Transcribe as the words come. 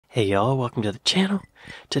Hey y'all, welcome to the channel.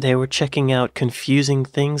 Today we're checking out confusing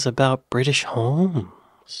things about British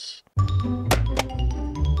homes.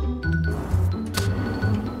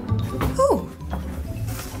 Oh,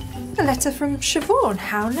 a letter from Siobhan.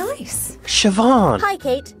 How nice. Siobhan! Hi,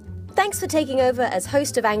 Kate. Thanks for taking over as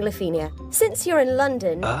host of Anglophenia. Since you're in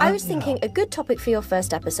London, I was thinking a good topic for your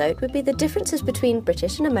first episode would be the differences between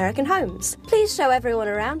British and American homes. Please show everyone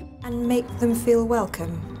around. And make them feel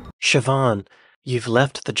welcome. Siobhan, you've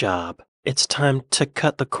left the job. It's time to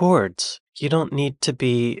cut the cords. You don't need to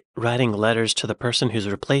be writing letters to the person who's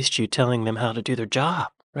replaced you telling them how to do their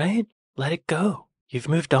job, right? Let it go. You've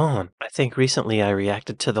moved on. I think recently I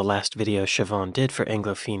reacted to the last video Siobhan did for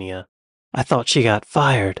Anglophenia. I thought she got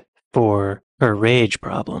fired for her rage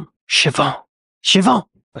problem. Siobhan!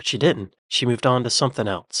 But she didn't. She moved on to something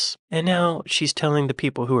else. And now she's telling the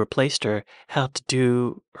people who replaced her how to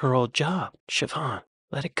do her old job. Siobhan,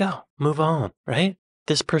 let it go. Move on, right?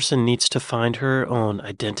 This person needs to find her own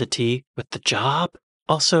identity with the job.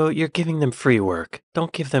 Also, you're giving them free work.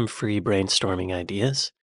 Don't give them free brainstorming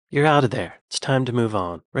ideas. You're out of there. It's time to move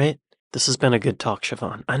on, right? This has been a good talk,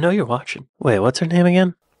 Siobhan. I know you're watching. Wait, what's her name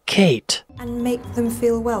again? Kate. And make them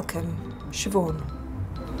feel welcome. Siobhan.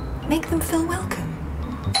 Make them feel welcome.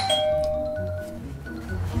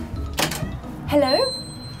 Hello?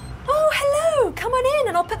 Oh, hello! Come on in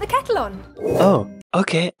and I'll put the kettle on. Oh,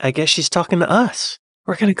 okay. I guess she's talking to us.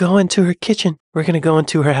 We're gonna go into her kitchen. We're gonna go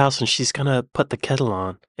into her house and she's gonna put the kettle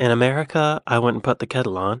on. In America, I wouldn't put the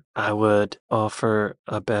kettle on. I would offer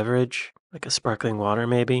a beverage, like a sparkling water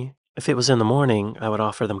maybe. If it was in the morning, I would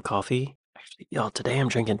offer them coffee. Actually, y'all, today I'm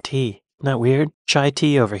drinking tea. Isn't that weird? Chai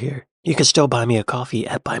tea over here. You can still buy me a coffee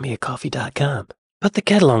at buymeacoffee.com. Put the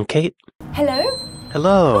kettle on, Kate. Hello?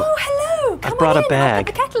 Hello. Oh, hello! Come I brought on a in, bag. I'll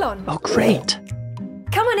put the kettle on. Oh, great.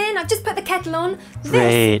 Come on in, I've just put the kettle on.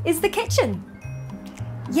 Great. This is the kitchen.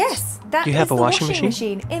 Yes, that You is have the a washing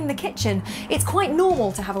machine in the kitchen. It's quite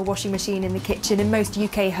normal to have a washing machine in the kitchen in most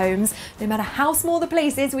UK homes. No matter how small the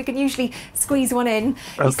place is, we can usually squeeze one in.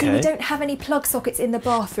 You see, we Okay. don't have any plug sockets in the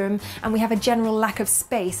bathroom and we have a general lack of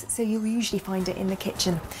space, so you'll usually find it in the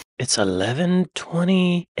kitchen. It's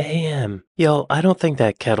 11:20 a.m. Yo, I don't think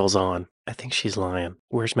that kettle's on. I think she's lying.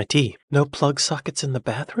 Where's my tea? No plug sockets in the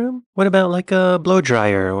bathroom? What about like a blow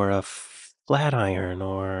dryer or a flat iron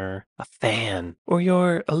or a fan or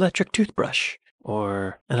your electric toothbrush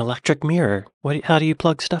or an electric mirror? How do you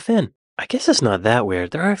plug stuff in? I guess it's not that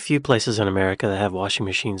weird. There are a few places in America that have washing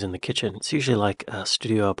machines in the kitchen. It's usually like a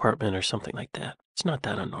studio apartment or something like that. It's not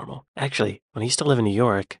that abnormal. Actually, when I used to live in New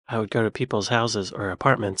York, I would go to people's houses or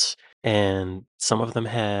apartments, and some of them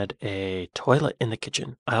had a toilet in the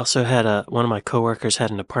kitchen. I also had one of my coworkers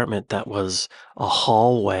had an apartment that was a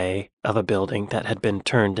hallway of a building that had been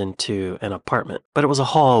turned into an apartment. But it was a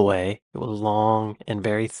hallway. It was long and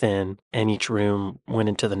very thin, and each room went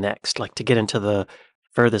into the next. Like to get into the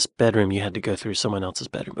furthest bedroom, you had to go through someone else's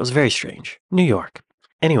bedroom. It was very strange. New York.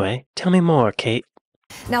 Anyway, tell me more, Kate.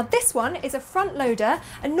 Now this one is a front loader.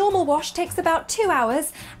 A normal wash takes about 2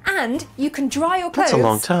 hours and you can dry your clothes That's a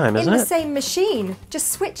long time, isn't in the it? same machine.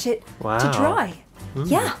 Just switch it Wow. to dry.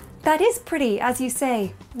 Yeah, that is pretty, as you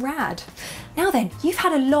say, rad. Now then, you've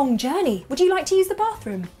had a long journey. Would you like to use the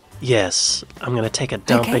bathroom? Yes, I'm gonna take a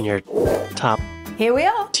dump Okay. in your top. Here we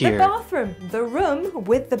are, Tier. the bathroom, the room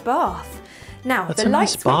with the bath. Now, That's the a light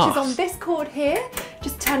nice switch bath. is on this cord here.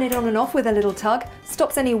 Just turn it on and off with a little tug.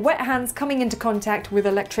 Stops any wet hands coming into contact with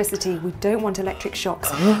electricity. We don't want electric shocks.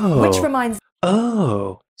 Oh. Which reminds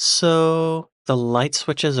Oh, so the light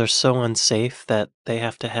switches are so unsafe that they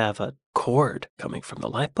have to have a cord coming from the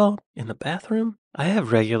light bulb in the bathroom? I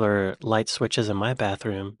have regular light switches in my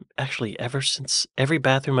bathroom. Actually, ever since every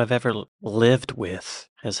bathroom I've ever lived with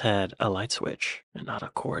has had a light switch and not a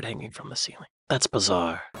cord hanging from the ceiling. That's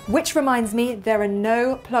bizarre. Which reminds me, there are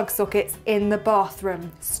no plug sockets in the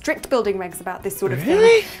bathroom. Strict building regs about this sort of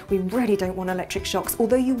Really? thing. We really don't want electric shocks,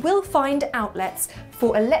 although you will find outlets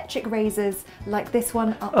for electric razors like this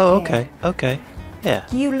one up Oh, here. okay, okay. Yeah.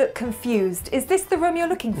 You look confused. Is this the room you're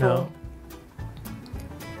looking for? No.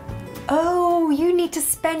 Oh, you need to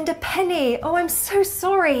spend a penny. Oh, I'm so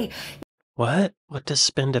sorry. What? What does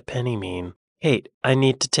spend a penny mean? Kate, I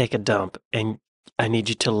need to take a dump and I need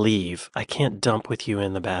you to leave. I can't dump with you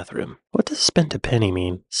in the bathroom. What does spend a penny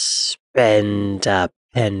mean? Spend a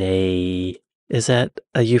penny. Is that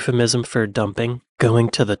a euphemism for dumping? Going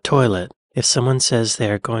to the toilet. If someone says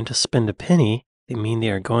they are going to spend a penny, they mean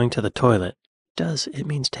they are going to the toilet. It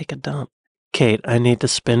means take a dump. Kate, I need to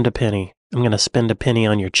spend a penny. I'm gonna spend a penny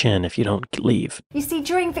on your chin if you don't leave. You see,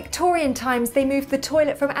 during Victorian times, they moved the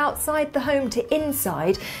toilet from outside the home to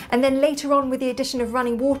inside, and then later on, with the addition of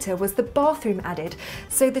running water, was the bathroom added.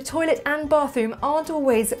 So the toilet and bathroom aren't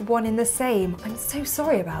always one in the same. I'm so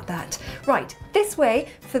sorry about that. Right, this way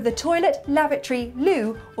for the toilet, lavatory,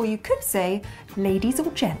 loo, or you could say ladies or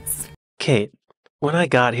gents. Kate, when I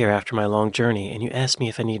got here after my long journey and you asked me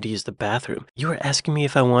if I needed to use the bathroom, you were asking me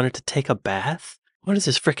if I wanted to take a bath? What is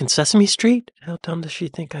this, frickin' Sesame Street? How dumb does she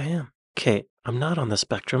think I am? Kate, I'm not on the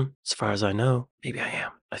spectrum, as far as I know. Maybe I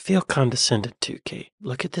am. I feel condescended to, Kate.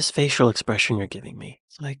 Look at this facial expression you're giving me.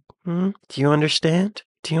 It's like, do you understand?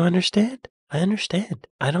 Do you understand? I understand.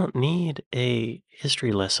 I don't need a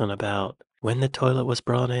history lesson about when the toilet was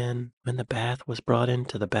brought in, when the bath was brought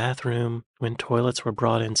into the bathroom, when toilets were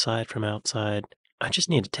brought inside from outside. I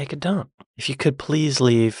just need to take a dump. If you could please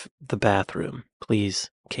leave the bathroom.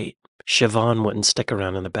 Please, Kate. Siobhan wouldn't stick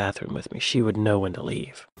around in the bathroom with me. She would know when to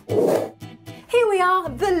leave. Here we are,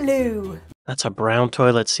 the loo. That's a brown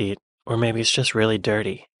toilet seat, or maybe it's just really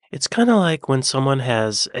dirty. It's kind of like when someone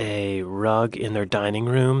has a rug in their dining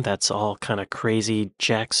room that's all kind of crazy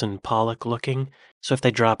Jackson Pollock looking. So if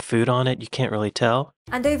they drop food on it, you can't really tell.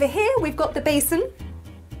 And over here, we've got the basin.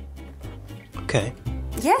 Okay.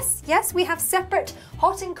 Yes, we have separate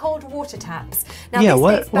hot and cold water taps. Now, Yeah, this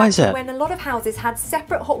dates why back is to that? when a lot of houses had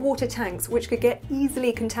separate hot water tanks which could get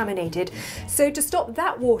easily contaminated. So to stop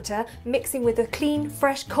that water mixing with a clean,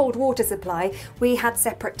 fresh, cold water supply, we had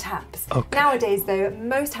separate taps. Okay. Nowadays, though,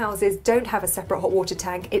 most houses don't have a separate hot water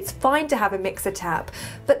tank. It's fine to have a mixer tap,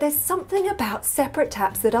 but there's something about separate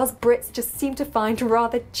taps that us Brits just seem to find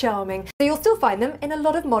rather charming. So you'll still find them in a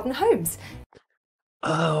lot of modern homes.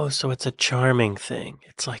 Oh, so it's a charming thing.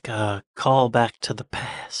 It's like a callback to the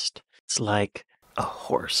past. It's like a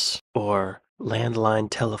horse, or landline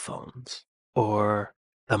telephones, or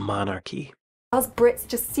the monarchy. Us Brits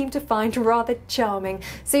just seem to find rather charming.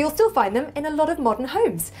 So you'll still find them in a lot of modern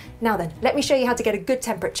homes. Now then, let me show you how to get a good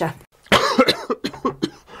temperature. I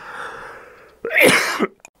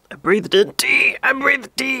breathed in tea. I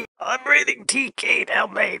breathed tea. I'm breathing tea, Kate.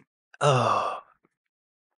 Help me.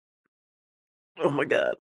 Oh my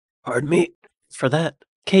God. Pardon me for that.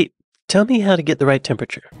 Kate, tell me how to get the right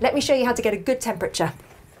temperature. Let me show you how to get a good temperature.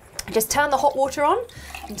 Just turn the hot water on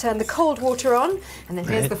and turn the cold water on, and then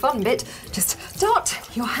here's the fun bit. Just dot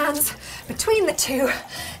your hands between the two.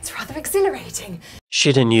 It's rather exhilarating.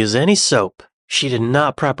 She didn't use any soap. She did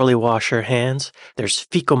not properly wash her hands. There's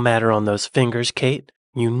fecal matter on those fingers, Kate.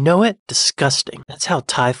 You know it? Disgusting. That's how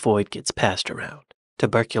typhoid gets passed around.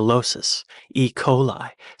 Tuberculosis, E. coli,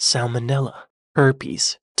 salmonella,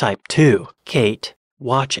 herpes, type 2. Kate,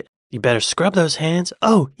 watch it. You better scrub those hands.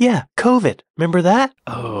 Oh, yeah, COVID. Remember that?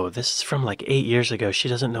 Oh, this is from like 8 years ago. She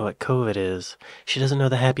doesn't know what COVID is. She doesn't know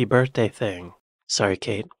the happy birthday thing. Sorry,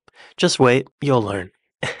 Kate. Just wait. You'll learn.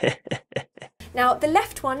 Now, the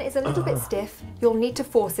left one is a little bit stiff. You'll need to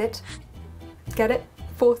force it. Get it?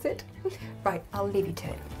 Force it? Right, I'll leave you to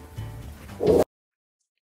it.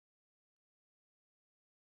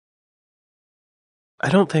 I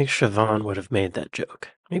don't think Siobhan would have made that joke.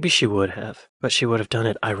 Maybe she would have, but she would have done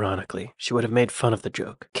it ironically. She would have made fun of the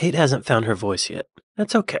joke. Kate hasn't found her voice yet.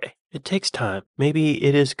 That's okay. It takes time. Maybe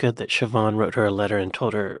it is good that Siobhan wrote her a letter and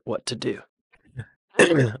told her what to do.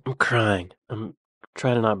 I'm crying. I'm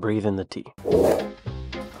trying to not breathe in the tea.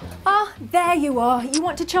 Ah, there you are. You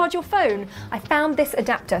want to charge your phone? I found this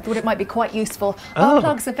adapter. Thought it might be quite useful. Our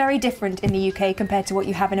plugs are very different in the UK compared to what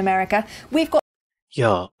you have in America. We've got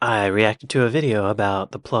Y'all, I reacted to a video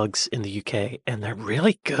about the plugs in the UK, and they're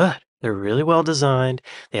really good. They're really well designed.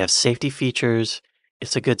 They have safety features.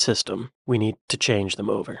 It's a good system. We need to change them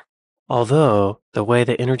over. Although, the way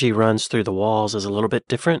the energy runs through the walls is a little bit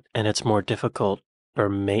different, and it's more difficult for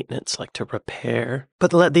maintenance, like to repair.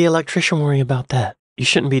 But let the electrician worry about that. You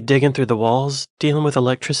shouldn't be digging through the walls dealing with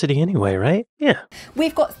electricity anyway, right? Yeah.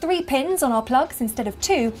 We've got 3 pins on our plugs instead of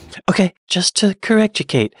 2. Okay, just to correct you,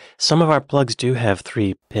 Kate, some of our plugs do have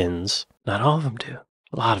 3 pins. Not all of them do.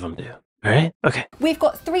 A lot of them do. All right? Okay. We've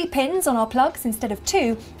got 3 pins on our plugs instead of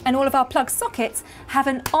 2, and all of our plug sockets have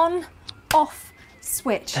an on-off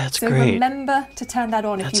switch. That's so great. Remember to turn that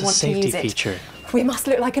on if you want to use it. That's a safety feature. We must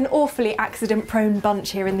look like an awfully accident-prone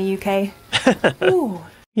bunch here in the UK. Ooh.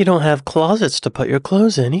 You don't have closets to put your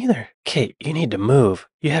clothes in either. Kate, you need to move.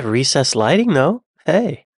 You have recessed lighting, though.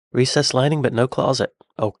 Hey, recessed lighting but no closet.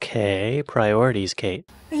 Okay, priorities, Kate.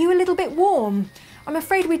 Are you a little bit warm? I'm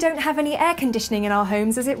afraid we don't have any air conditioning in our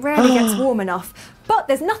homes as it rarely gets warm enough. But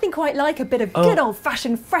there's nothing quite like a bit of good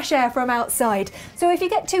old-fashioned fresh air from outside. So if you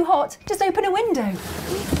get too hot, just open a window.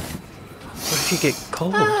 What if you get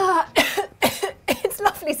cold?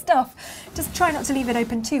 lovely stuff. Just try not to leave it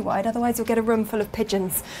open too wide, otherwise you'll get a room full of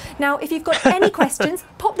pigeons. Now, if you've got any questions,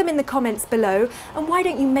 pop them in the comments below, and why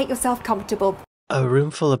don't you make yourself comfortable? A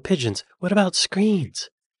room full of pigeons. What about screens?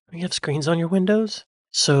 Do you have screens on your windows?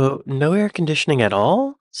 So, no air conditioning at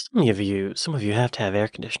all? Some of you have to have air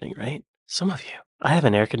conditioning, right? Some of you. I have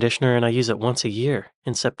an air conditioner and I use it once a year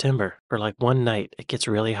in September for like one night. It gets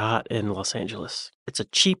really hot in Los Angeles. It's a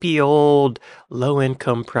cheapy old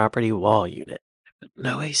low-income property wall unit.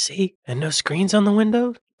 No AC and no screens on the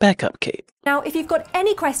window? Back up, Kate. Now, if you've got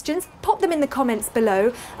any questions, pop them in the comments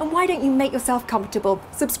below, and why don't you make yourself comfortable?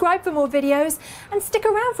 Subscribe for more videos and stick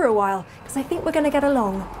around for a while, because I think we're going to get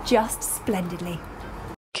along just splendidly.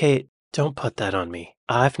 Kate, don't put that on me.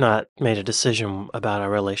 I've not made a decision about our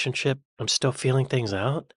relationship. I'm still feeling things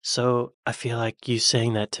out. So I feel like you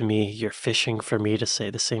saying that to me, you're fishing for me to say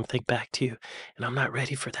the same thing back to you. And I'm not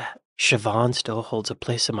ready for that. Siobhan still holds a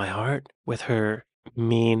place in my heart with her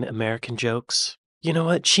mean American jokes. You know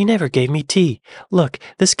what? She never gave me tea. Look,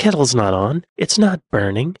 this kettle's not on. It's not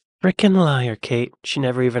burning. Frickin' liar, Kate. She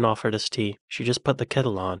never even offered us tea. She just put the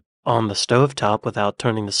kettle on the stovetop without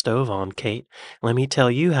turning the stove on, Kate. Let me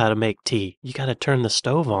tell you how to make tea. You gotta turn the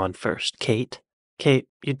stove on first, Kate. Kate,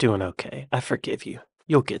 you're doing okay. I forgive you.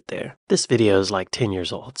 You'll get there. This video is like 10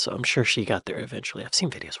 years old, so I'm sure she got there eventually. I've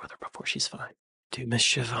seen videos with her before. She's fine. Do miss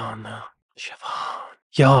Siobhan, though. Siobhan.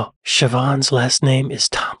 Y'all, Siobhan's last name is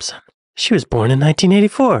Thompson. She was born in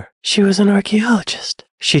 1984. She was an archaeologist.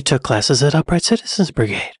 She took classes at Upright Citizens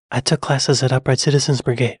Brigade. I took classes at Upright Citizens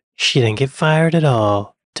Brigade. She didn't get fired at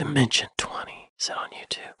all. Dimension 20. Is that on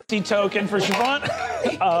YouTube? Token for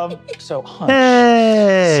Siobhan. So hunch.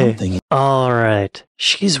 Hey! Something. All right.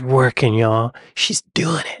 She's working, y'all. She's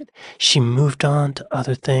doing it. She moved on to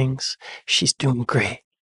other things. She's doing great.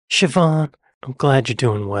 Siobhan, I'm glad you're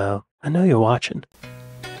doing well. I know you're watching.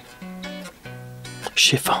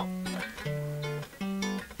 Siobhan.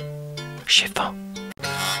 Siobhan.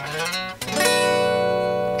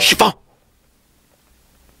 Siobhan.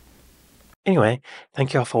 Anyway,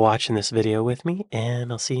 thank you all for watching this video with me,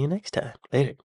 and I'll see you next time. Later.